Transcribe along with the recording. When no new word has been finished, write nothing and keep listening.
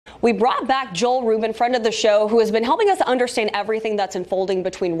We brought back Joel Rubin, friend of the show, who has been helping us understand everything that's unfolding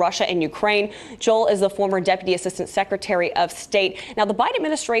between Russia and Ukraine. Joel is the former Deputy Assistant Secretary of State. Now, the Biden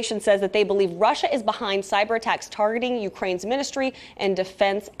administration says that they believe Russia is behind cyber attacks targeting Ukraine's ministry and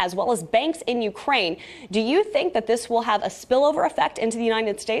defense, as well as banks in Ukraine. Do you think that this will have a spillover effect into the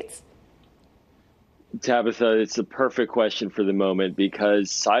United States? Tabitha, it's a perfect question for the moment because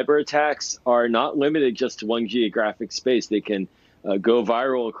cyber attacks are not limited just to one geographic space. They can go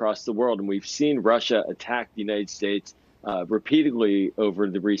viral across the world. And we've seen Russia attack the United States repeatedly over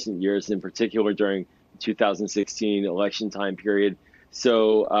the recent years, in particular during the 2016 election time period.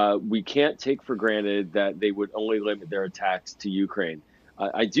 So we can't take for granted that they would only limit their attacks to Ukraine.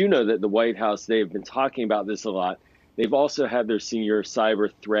 I do know that the White House, they have been talking about this a lot. They've also had their senior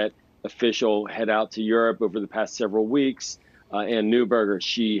cyber threat official head out to Europe over the past several weeks. Ann Neuberger,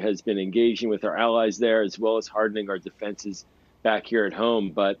 she has been engaging with our allies there, as well as hardening our defenses back here at home.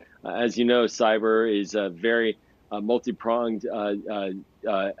 But as you know, cyber is a very multi-pronged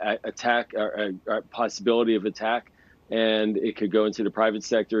attack, or possibility of attack, and it could go into the private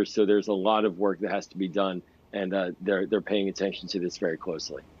sector. So there's a lot of work that has to be done, and they're paying attention to this very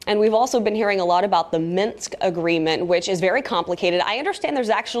closely. And we've also been hearing a lot about the Minsk agreement, which is very complicated. I understand there's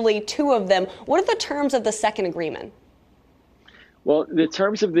actually two of them. What are the terms of the second agreement? Well, the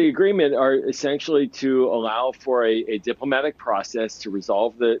terms of the agreement are essentially to allow for a diplomatic process to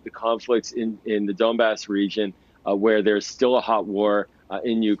resolve the conflicts in the Donbass region, where there's still a hot war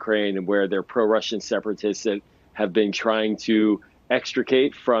in Ukraine, and where there are pro-Russian separatists that have been trying to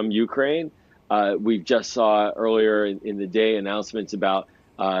extricate from Ukraine. We've just saw earlier in the day announcements about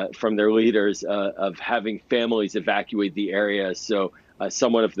from their leaders of having families evacuate the area. So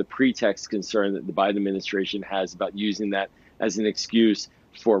somewhat of the pretext concern that the Biden administration has about using that as an excuse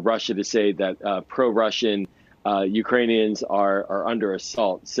for Russia to say that pro-Russian Ukrainians are under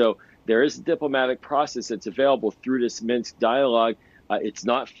assault. So there is a diplomatic process that's available through this Minsk dialogue. It's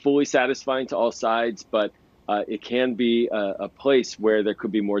not fully satisfying to all sides, but it can be a place where there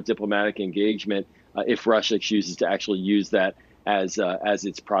could be more diplomatic engagement if Russia chooses to actually use that as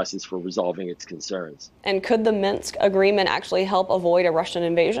its process for resolving its concerns. And could the Minsk agreement actually help avoid a Russian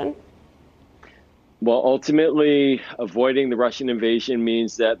invasion? Well, ultimately, avoiding the Russian invasion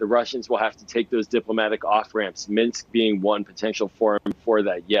means that the Russians will have to take those diplomatic off-ramps, Minsk being one potential forum for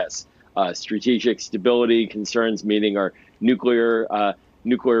that, yes. Strategic stability concerns, meaning our nuclear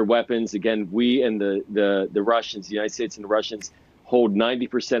weapons. Again, we and the Russians, the United States and the Russians, hold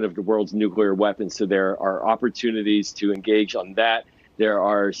 90% of the world's nuclear weapons. So there are opportunities to engage on that. There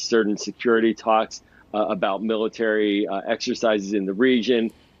are certain security talks about military exercises in the region,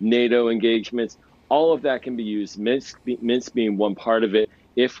 NATO engagements. All of that can be used, Minsk being one part of it,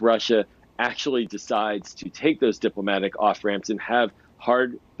 if Russia actually decides to take those diplomatic off-ramps and have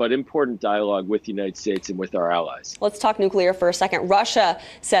hard but important dialogue with the United States and with our allies. Let's talk nuclear for a second. Russia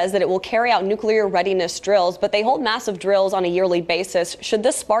says that it will carry out nuclear readiness drills, but they hold massive drills on a yearly basis. Should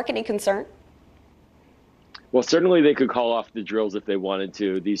this spark any concern? Well, certainly they could call off the drills if they wanted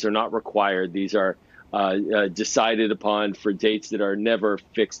to. These are not required. These are decided upon for dates that are never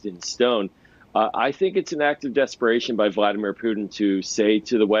fixed in stone. I think it's an act of desperation by Vladimir Putin to say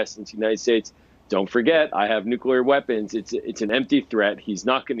to the West and to the United States, don't forget, I have nuclear weapons. It's an empty threat. He's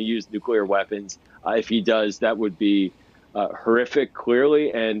not going to use nuclear weapons. If he does, that would be horrific,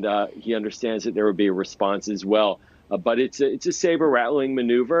 clearly, and he understands that there would be a response as well. But it's a saber-rattling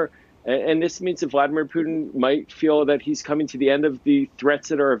maneuver, and this means that Vladimir Putin might feel that he's coming to the end of the threats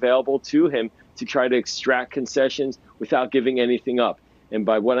that are available to him to try to extract concessions without giving anything up. And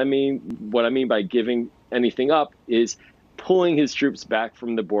by what I mean by giving anything up is pulling his troops back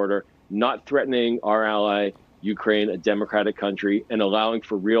from the border, not threatening our ally, Ukraine, a democratic country, and allowing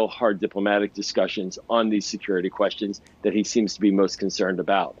for real hard diplomatic discussions on these security questions that he seems to be most concerned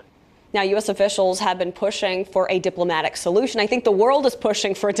about. Now, U.S. officials have been pushing for a diplomatic solution. I think the world is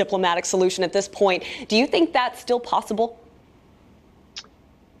pushing for a diplomatic solution at this point. Do you think that's still possible?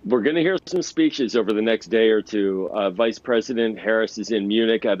 We're going to hear some speeches over the next day or two. Vice President Harris is in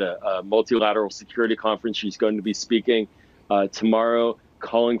Munich at a multilateral security conference. She's going to be speaking tomorrow,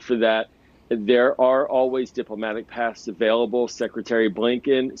 calling for that. There are always diplomatic paths available. Secretary of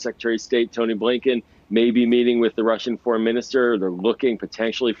State Tony Blinken may be meeting with the Russian foreign minister. They're looking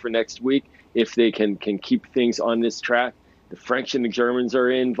potentially for next week if they can keep things on this track. The French and the Germans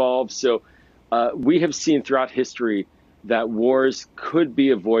are involved. So we have seen throughout history that wars could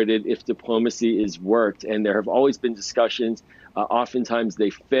be avoided if diplomacy is worked. And there have always been discussions. Oftentimes they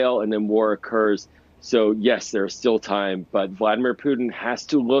fail and then war occurs. So, yes, there is still time. But Vladimir Putin has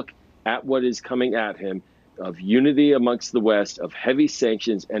to look at what is coming at him, of unity amongst the West, of heavy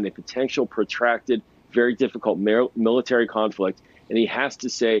sanctions, and a potential protracted, very difficult military conflict. And he has to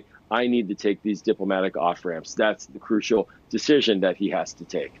say, I need to take these diplomatic off-ramps. That's the crucial decision that he has to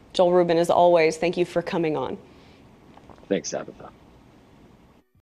take. Joel Rubin, as always, thank you for coming on. Thanks, Tabitha.